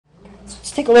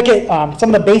let's take a look at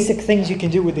some of the basic things you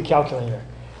can do with the calculator.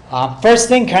 First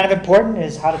thing, kind of important,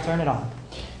 is how to turn it on.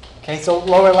 Okay, so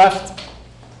lower left,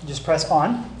 you just press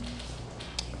on.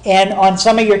 And on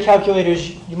some of your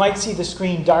calculators, you might see the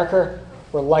screen darker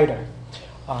or lighter.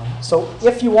 So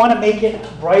if you want to make it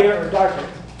brighter or darker,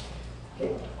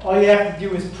 okay, all you have to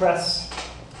do is press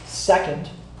second.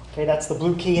 Okay, that's the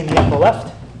blue key in the upper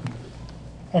left.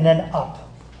 And then up.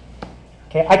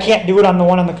 Okay, I can't do it on the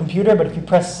one on the computer, but if you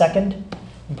press second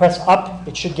and press up,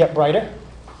 it should get brighter.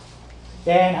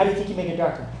 And how do you think you make it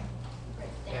darker?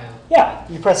 Yeah,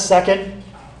 you press second,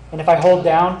 and if I hold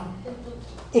down,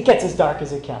 it gets as dark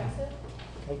as it can.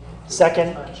 Okay.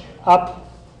 Second, up,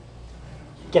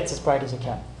 gets as bright as it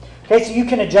can. Okay, so you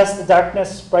can adjust the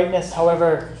darkness, brightness,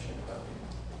 however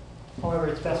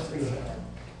it's best for you.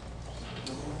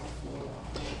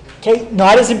 Okay,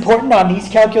 not as important on these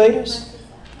calculators,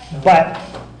 but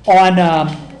on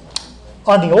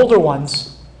the older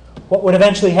ones, what would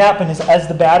eventually happen is as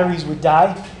the batteries would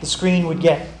die, the screen would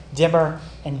get dimmer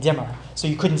and dimmer, so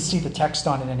you couldn't see the text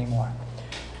on it anymore.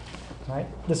 All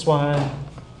right, this one,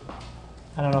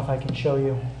 I don't know if I can show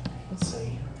you. Let's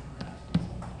see.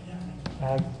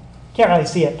 I can't really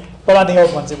see it, but on the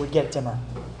old ones it would get dimmer.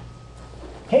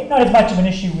 Okay, not as much of an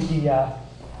issue with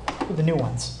the new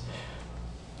ones.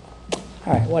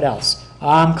 All right, what else?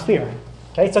 Clear.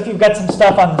 Okay, so if you've got some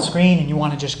stuff on the screen and you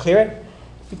want to just clear it,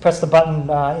 you press the button in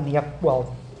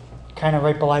the kind of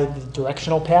right below the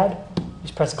directional pad.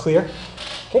 Just press clear.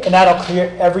 Okay, and that'll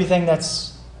clear everything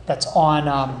that's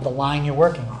on the line you're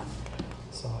working on.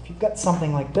 So if you've got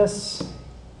something like this,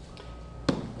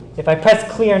 if I press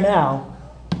clear now,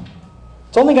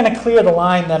 it's only going to clear the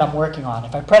line that I'm working on.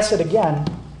 If I press it again,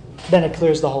 then it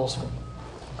clears the whole screen.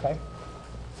 Okay.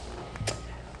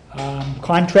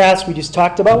 Contrast we just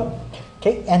talked about.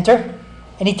 Okay, enter.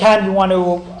 Anytime you want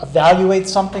to evaluate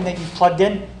something that you've plugged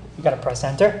in, you've got to press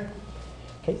enter.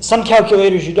 Okay, some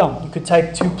calculators you don't. You could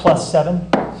type 2 plus 7,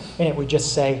 and it would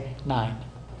just say 9.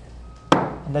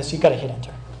 And this, you've got to hit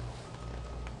enter.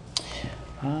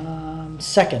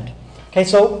 Second. Okay,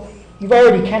 so you've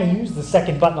already kind of used the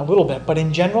second button a little bit, but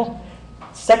in general,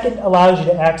 second allows you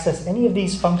to access any of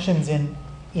these functions in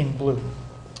blue.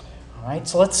 All right,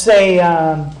 so let's say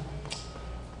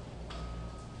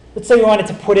you wanted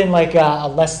to put in like a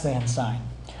less than sign.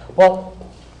 Well,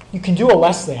 you can do a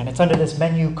less than. It's under this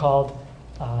menu called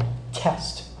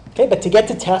test. Okay, but to get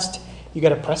to test, you got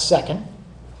to press second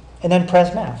and then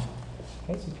press math.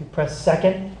 Okay, so if you press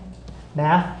second,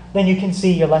 math, then you can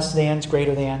see your less thans,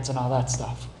 greater thans, and all that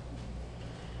stuff.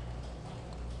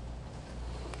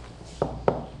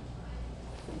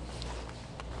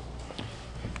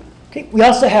 Okay, we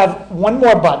also have one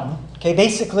more button, okay,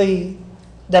 basically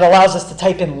that allows us to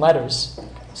type in letters.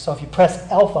 So if you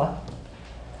press alpha,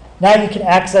 now you can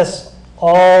access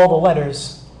all the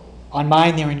letters. On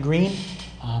mine, they're in green.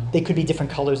 They could be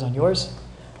different colors on yours.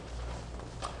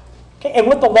 Okay, and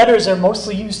what the letters are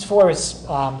mostly used for is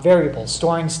variables,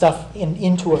 storing stuff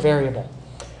into a variable.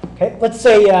 Okay, let's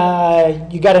say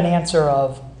you got an answer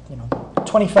of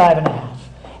 25 and a half,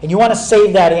 and you want to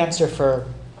save that answer for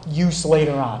use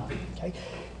later on. Okay,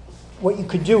 what you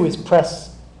could do is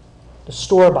press the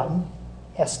store button,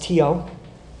 STO.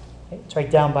 Okay, it's right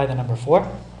down by the number 4.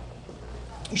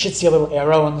 You should see a little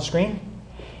arrow on the screen.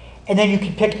 And then you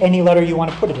can pick any letter you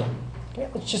want to put it in. Okay,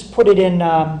 let's just put it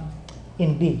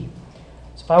in B.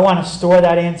 So if I want to store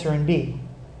that answer in B,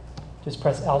 just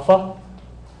press alpha,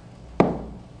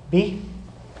 B.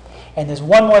 And there's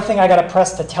one more thing I got to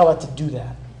press to tell it to do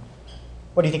that.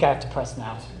 What do you think I have to press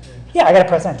now? Yeah, I got to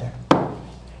press enter.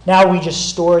 Now we just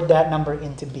stored that number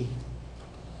into B.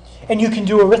 And you can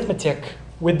do arithmetic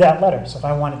with that letter. So if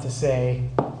I wanted to say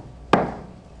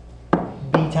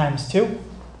B times 2,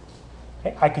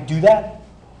 okay, I could do that,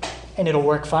 and it'll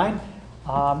work fine.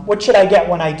 What should I get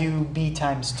when I do B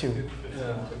times 2?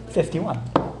 51.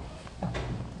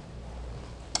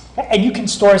 And you can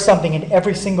store something in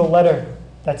every single letter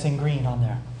that's in green on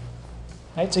there.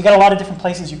 Right? So you got a lot of different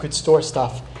places you could store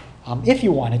stuff if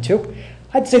you wanted to.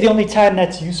 I'd say the only time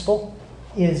that's useful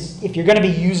is if you're going to be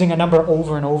using a number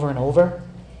over and over and over,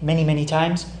 many, many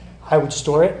times, I would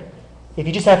store it. If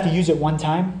you just have to use it one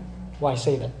time, why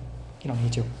save it? You don't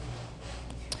need to.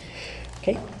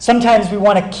 Okay. Sometimes we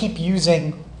want to keep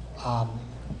using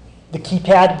the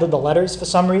keypad, the letters for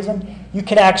some reason. You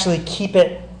can actually keep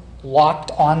it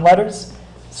locked on letters.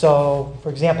 So, for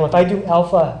example, if I do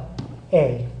alpha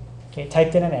A, okay,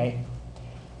 typed in an A,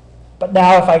 but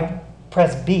now if I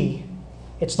press B,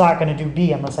 it's not going to do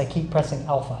B unless I keep pressing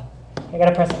alpha. I got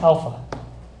to press alpha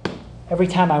every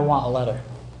time I want a letter.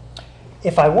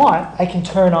 If I want, I can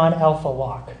turn on alpha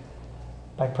lock.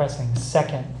 by pressing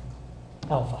second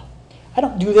alpha. I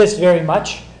don't do this very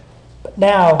much, but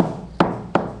now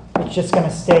it's just going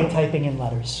to stay typing in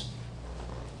letters.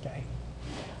 Okay.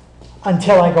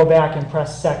 Until I go back and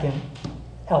press second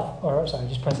alpha, or sorry,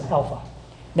 just press alpha.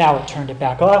 Now it turned it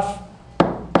back off.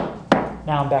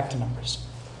 Now I'm back to numbers.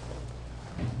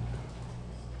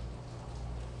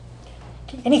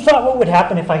 Any thought what would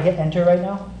happen if I hit enter right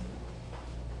now?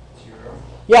 0.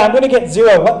 Yeah, I'm going to get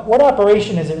 0. What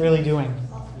operation is it really doing?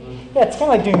 Yeah, it's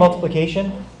kind of like doing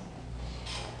multiplication.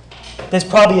 There's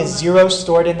probably a 0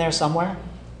 stored in there somewhere.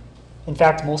 In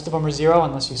fact, most of them are 0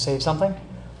 unless you save something.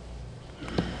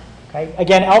 Okay.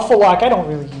 Again, alpha lock I don't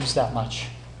really use that much.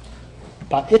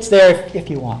 But it's there if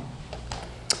you want.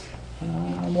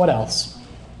 What else?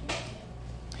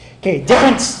 Okay,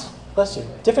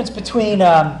 difference between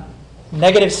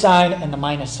negative sign and the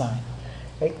minus sign.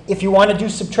 Okay? If you want to do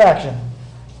subtraction,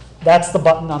 that's the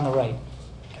button on the right.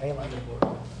 Okay, like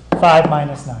 5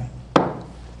 minus 9.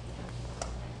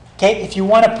 Okay, if you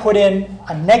want to put in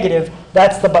a negative,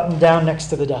 that's the button down next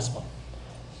to the decimal.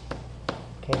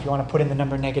 Okay, if you want to put in the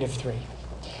number -3.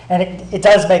 And it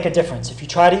does make a difference. If you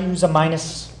try to use a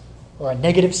minus or a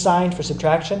negative sign for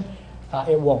subtraction,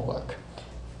 it won't work.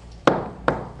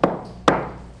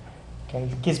 Okay,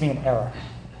 it gives me an error.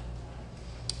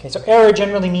 Okay, so error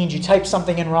generally means you type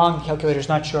something in wrong, the calculator's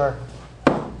not sure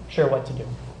what to do.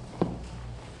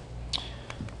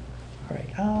 All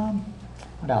right,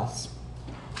 what else?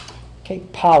 Okay,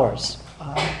 powers.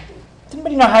 Does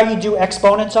anybody know how you do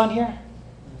exponents on here?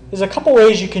 There's a couple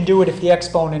ways you can do it if the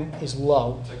exponent is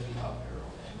low. It's like the up arrow.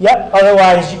 Yep,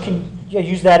 otherwise you can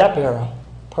use that up arrow.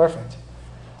 Perfect.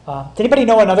 Does anybody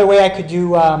know another way I could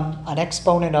do an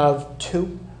exponent of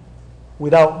 2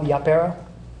 without the up arrow?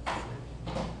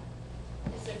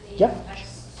 Is it the Yep. x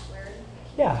squared?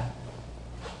 Yeah.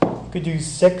 You could do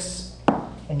 6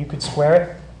 and you could square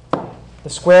it. The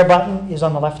square button is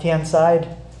on the left-hand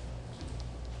side,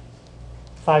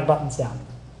 5 buttons down.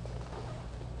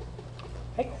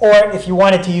 Okay. Or if you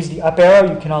wanted to use the up arrow,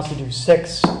 you can also do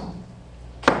 6.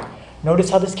 Notice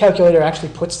how this calculator actually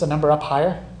puts the number up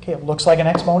higher. Okay, it looks like an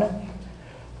exponent.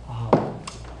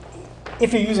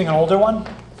 If you're using an older one,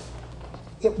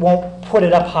 it won't put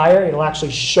it up higher. It'll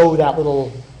actually show that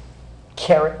little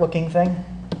caret-looking thing.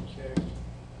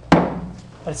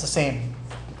 But it's the same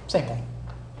thing.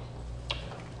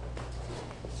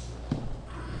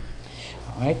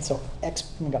 All right, so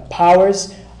we got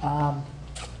powers.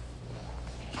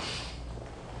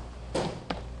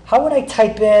 How would I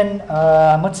type in,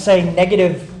 let's say,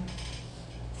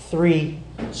 -3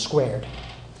 squared?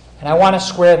 And I want to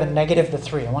square the negative the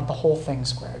 3. I want the whole thing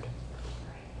squared.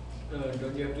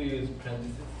 Don't you have to use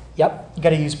parentheses? Yep, you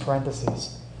got to use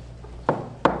parentheses.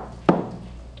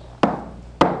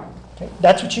 Okay,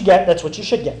 that's what you get. That's what you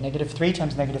should get. -3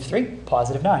 times -3,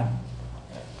 +9.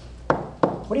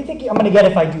 What do you think I'm going to get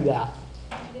if I do that?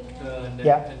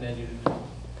 Yeah. Negative.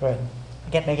 Good. I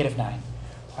get -9.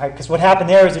 All right, because what happened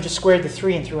there is I just squared the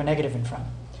 3 and threw a negative in front.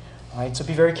 All right, so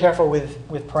be very careful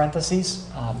with parentheses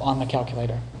on the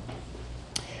calculator.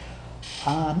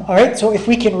 All right, so if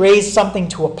we can raise something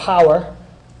to a power,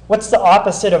 what's the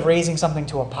opposite of raising something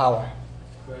to a power?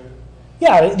 Square.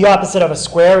 Yeah, the opposite of a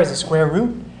square is a square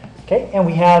root. Okay, and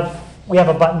we have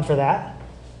a button for that.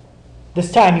 This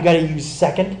time you got to use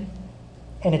second,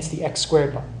 and it's the x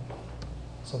squared button.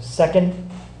 So second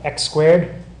x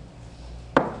squared.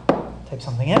 Type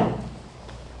something in.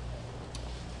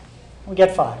 We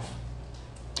get 5.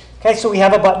 Okay, so we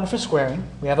have a button for squaring.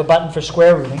 We have a button for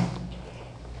square rooting.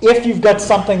 If you've got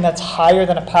something that's higher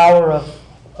than a power of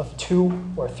 2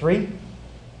 or 3,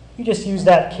 you just use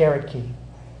that caret key.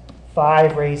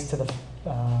 5 raised to the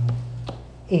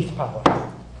 8th power.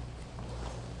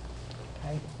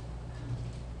 Okay.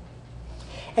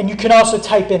 And you can also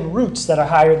type in roots that are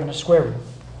higher than a square root.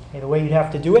 Okay, the way you'd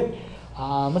have to do it,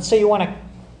 let's say you want a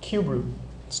cube root.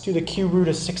 Let's do the cube root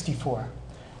of 64,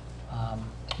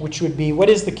 which would be, what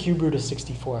is the cube root of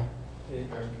 64?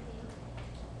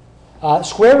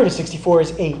 Square root of 64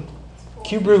 is 8.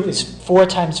 Cube root is 4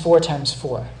 times 4 times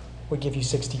 4, would give you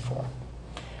 64.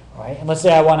 All right, and let's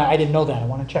say I didn't know that, I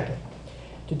want to check it.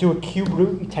 To do a cube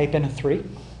root, you type in a 3.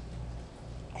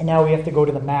 And now we have to go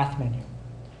to the math menu.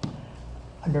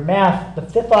 Under math, the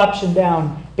 5th option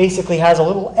down basically has a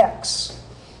little x.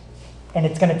 And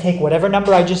it's going to take whatever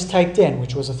number I just typed in,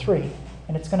 which was a 3,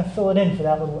 and it's going to fill it in for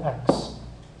that little x.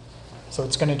 So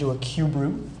it's going to do a cube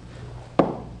root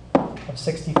of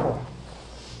 64.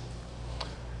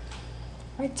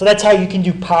 Right, so that's how you can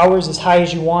do powers as high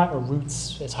as you want or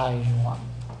roots as high as you want.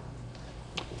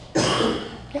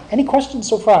 Okay, any questions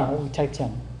so far on what we typed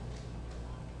in?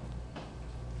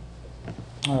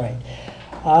 All right.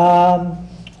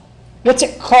 What's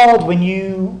it called when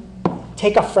you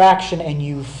take a fraction and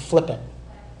you flip it?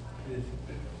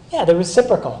 Yeah, the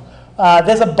reciprocal.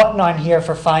 There's a button on here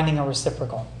for finding a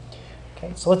reciprocal.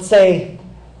 Okay, so let's say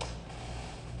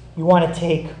you want to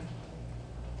take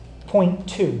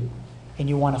 0.2 and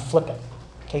you want to flip it.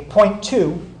 Okay,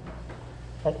 0.2,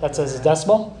 that's as a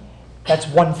decimal, that's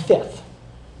 1/5,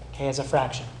 okay, as a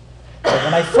fraction. So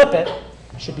when I flip it,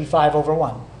 it should be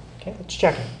 5/1. Okay, let's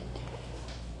check it.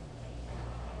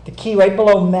 The key right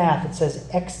below math, it says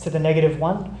x to the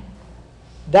 -1.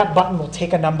 That button will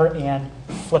take a number and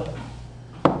flip it.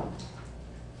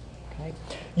 Okay.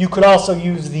 You could also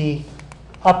use the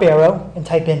up arrow and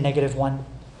type in -1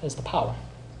 as the power.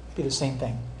 Be the same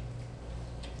thing.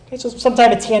 Okay, so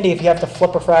sometimes it's handy if you have to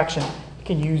flip a fraction, you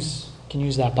can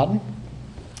use that button.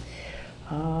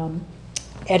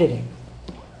 Editing.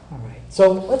 All right.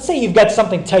 So let's say you've got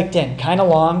something typed in, kind of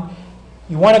long.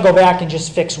 You want to go back and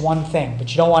just fix one thing,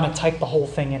 but you don't want to type the whole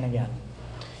thing in again.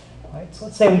 All right, so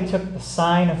let's say we took the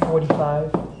sine of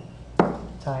 45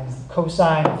 times the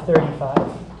cosine of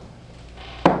 35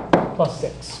 plus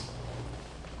 6.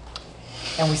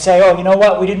 And we say, oh, you know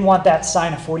what? We didn't want that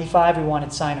sine of 45. We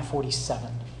wanted sine of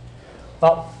 47.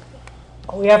 Well,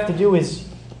 all we have to do is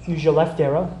use your left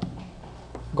arrow,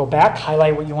 go back,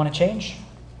 highlight what you want to change,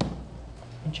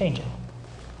 and change it.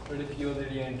 But if you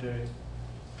already entered,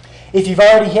 If you've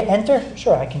already hit enter,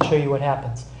 sure, I can show you what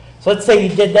happens. So let's say you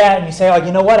did that and you say, oh,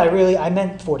 you know what, I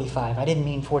meant 45. I didn't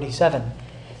mean 47.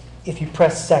 If you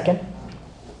press second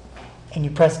and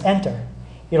you press enter,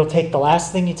 it'll take the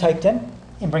last thing you typed in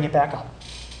and bring it back up.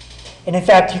 And in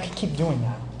fact, you can keep doing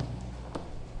that.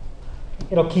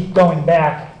 It'll keep going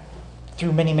back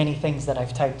through many, many things that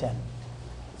I've typed in.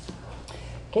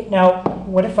 Okay, now,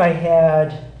 what if I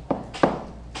had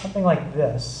something like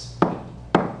this?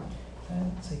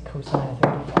 Let's say cosine of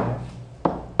 35.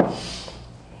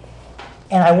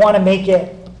 And I want to make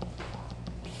it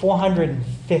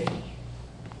 450.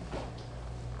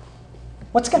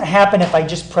 What's going to happen if I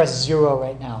just press 0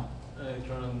 right now? it's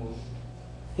going to move.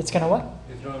 It's going to what?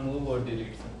 It's going to move or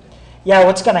delete something. Yeah,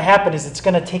 what's going to happen is it's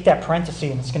going to take that parenthesis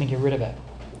and it's going to get rid of it.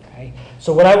 Okay?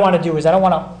 So what I want to do is I don't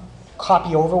want to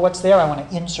copy over what's there. I want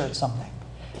to insert something.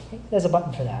 Okay? There's a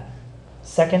button for that.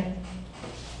 Second,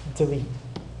 delete.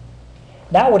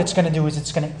 Now what it's going to do is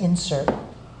it's going to insert,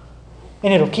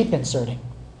 and it'll keep inserting.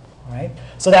 All right?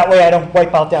 So that way I don't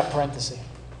wipe out that parenthesis.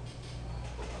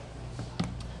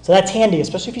 So that's handy,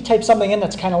 especially if you type something in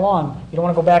that's kind of long. You don't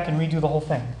want to go back and redo the whole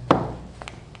thing.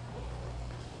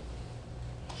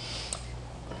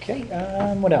 Okay,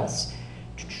 what else?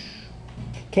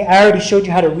 Okay, I already showed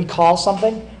you how to recall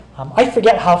something. I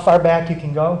forget how far back you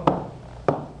can go.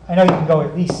 I know you can go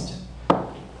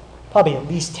probably at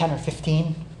least 10 or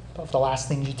 15 of the last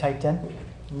things you typed in.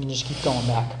 You can just keep going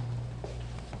back.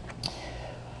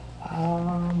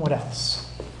 What else?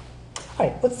 All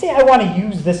right, let's say I want to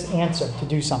use this answer to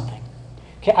do something.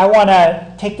 Okay, I want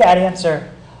to take that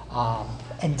answer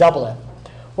and double it.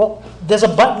 Well, there's a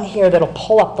button here that'll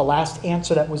pull up the last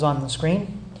answer that was on the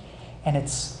screen, and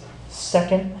it's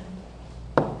second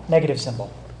negative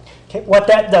symbol. Okay, what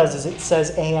that does is it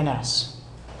says ANS.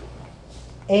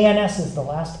 ANS is the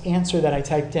last answer that I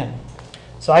typed in.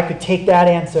 So I could take that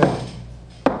answer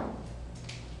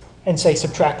and say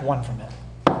subtract 1 from it.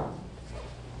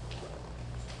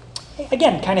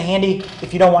 Again, kind of handy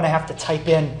if you don't want to have to type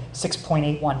in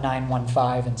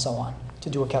 6.81915 and so on to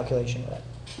do a calculation with it.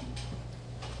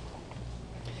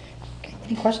 Okay,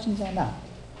 any questions on that?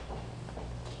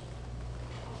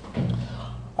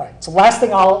 All right, so last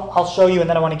thing I'll show you, and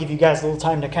then I want to give you guys a little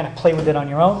time to kind of play with it on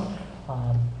your own,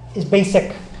 is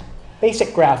basic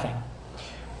graphing.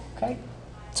 Okay,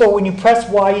 so when you press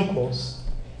y equals,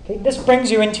 okay, this brings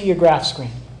you into your graph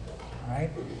screen. All right.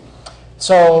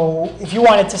 So if you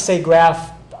wanted to say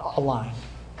graph a line,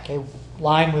 okay,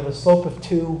 line with a slope of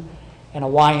 2 and a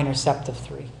y-intercept of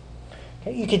 3.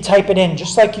 Okay, you could type it in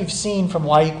just like you've seen from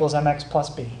y equals mx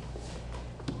plus b.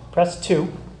 Press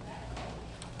 2,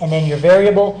 and then your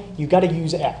variable, you've got to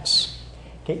use x.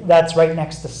 Okay, that's right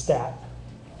next to stat,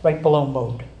 right below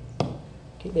mode.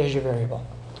 Okay, there's your variable.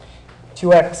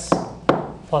 2x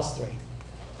plus 3.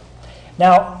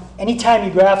 Now, anytime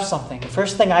you graph something, the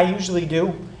first thing I usually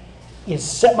do is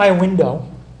set my window.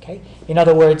 Okay? In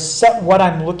other words, set what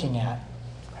I'm looking at.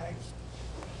 Okay?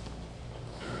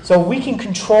 So we can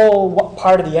control what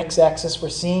part of the x-axis we're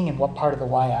seeing and what part of the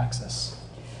y-axis.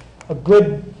 A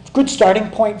good starting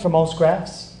point for most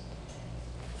graphs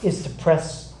is to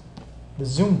press the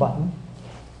zoom button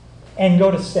and go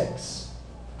to 6.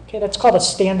 Okay, that's called a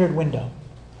standard window.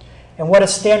 And what a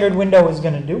standard window is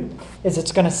going to do is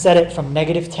it's going to set it from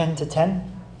 -10 to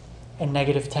 10 and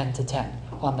 -10 to 10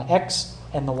 on the x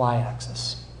and the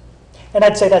y-axis. And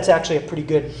I'd say that's actually a pretty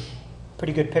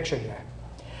good picture here.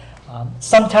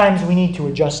 Sometimes we need to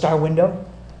adjust our window.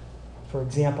 For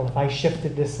example, if I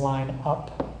shifted this line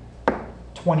up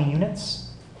 20 units,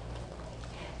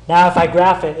 now if I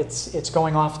graph it, it's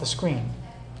going off the screen.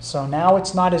 So now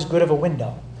it's not as good of a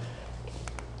window.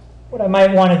 What I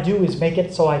might want to do is make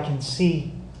it so I can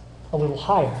see a little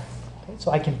higher. Okay,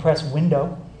 so I can press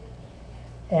window,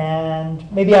 and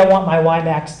maybe I want my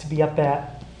Ymax to be up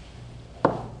at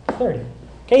 30.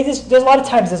 Okay, there's a lot of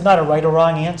times there's not a right or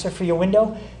wrong answer for your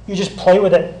window. You just play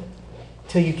with it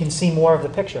till you can see more of the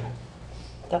picture.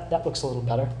 That looks a little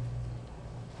better.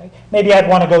 Okay? Maybe I'd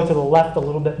want to go to the left a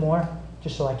little bit more,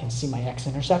 just so I can see my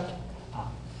x-intercept.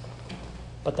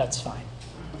 But that's fine.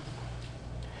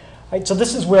 All right, so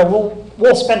this is where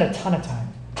we'll spend a ton of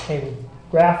time, okay, with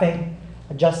graphing,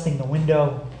 adjusting the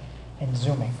window, and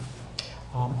zooming.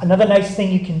 Another nice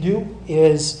thing you can do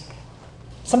is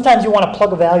sometimes you want to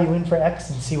plug a value in for x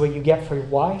and see what you get for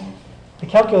y. The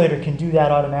calculator can do that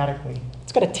automatically.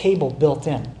 It's got a table built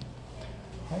in.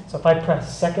 Right, so if I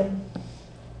press second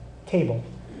table,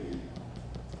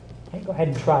 okay, go ahead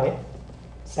and try it,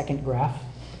 second graph.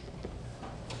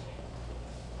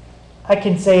 I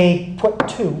can say put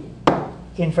 2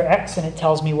 in for x, and it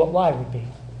tells me what y would be.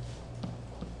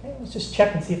 Okay, let's just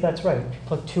check and see if that's right.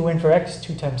 Plug 2 in for x,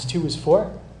 2 times 2 is 4.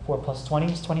 4 plus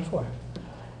 20 is 24.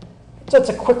 So it's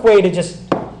a quick way to just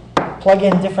plug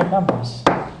in different numbers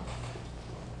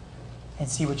and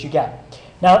see what you get.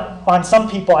 Now, on some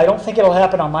people, I don't think it'll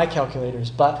happen on my calculators,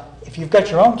 but if you've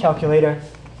got your own calculator,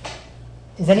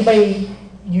 is anybody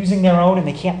using their own and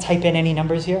they can't type in any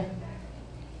numbers here?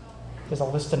 There's a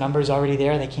list of numbers already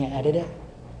there, they can't edit it?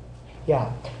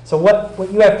 Yeah, so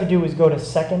what you have to do is go to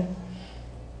second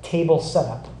table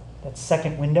setup, that's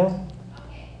second window,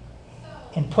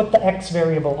 and put the x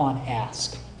variable on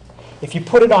ask. If you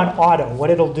put it on auto, what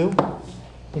it'll do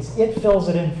is it fills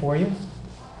it in for you,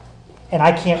 and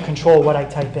I can't control what I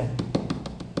type in.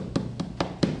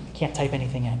 I can't type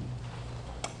anything in,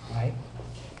 right?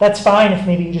 That's fine if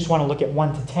maybe you just want to look at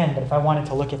 1 to 10, but if I wanted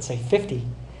to look at, say, 50,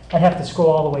 I'd have to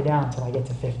scroll all the way down until I get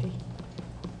to 50.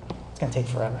 It's going to take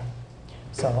forever.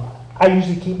 So I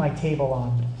usually keep my table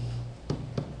on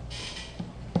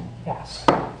ask.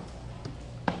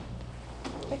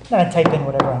 Then I type in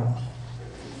whatever I want.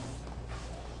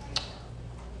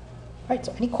 All right,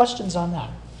 so any questions on that?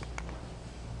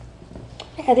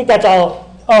 I think that's all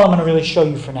I'm going to really show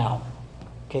you for now.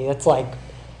 Okay, that's like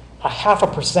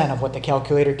 0.5% of what the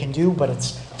calculator can do, but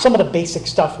it's some of the basic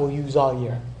stuff we'll use all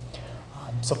year.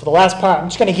 So for the last part, I'm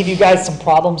just going to give you guys some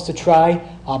problems to try,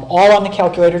 all on the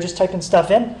calculator, just typing stuff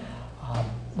in.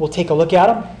 We'll take a look at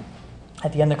them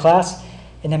at the end of class,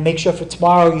 and then make sure for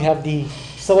tomorrow you have the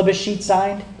syllabus sheet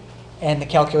signed and the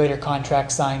calculator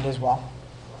contract signed as well.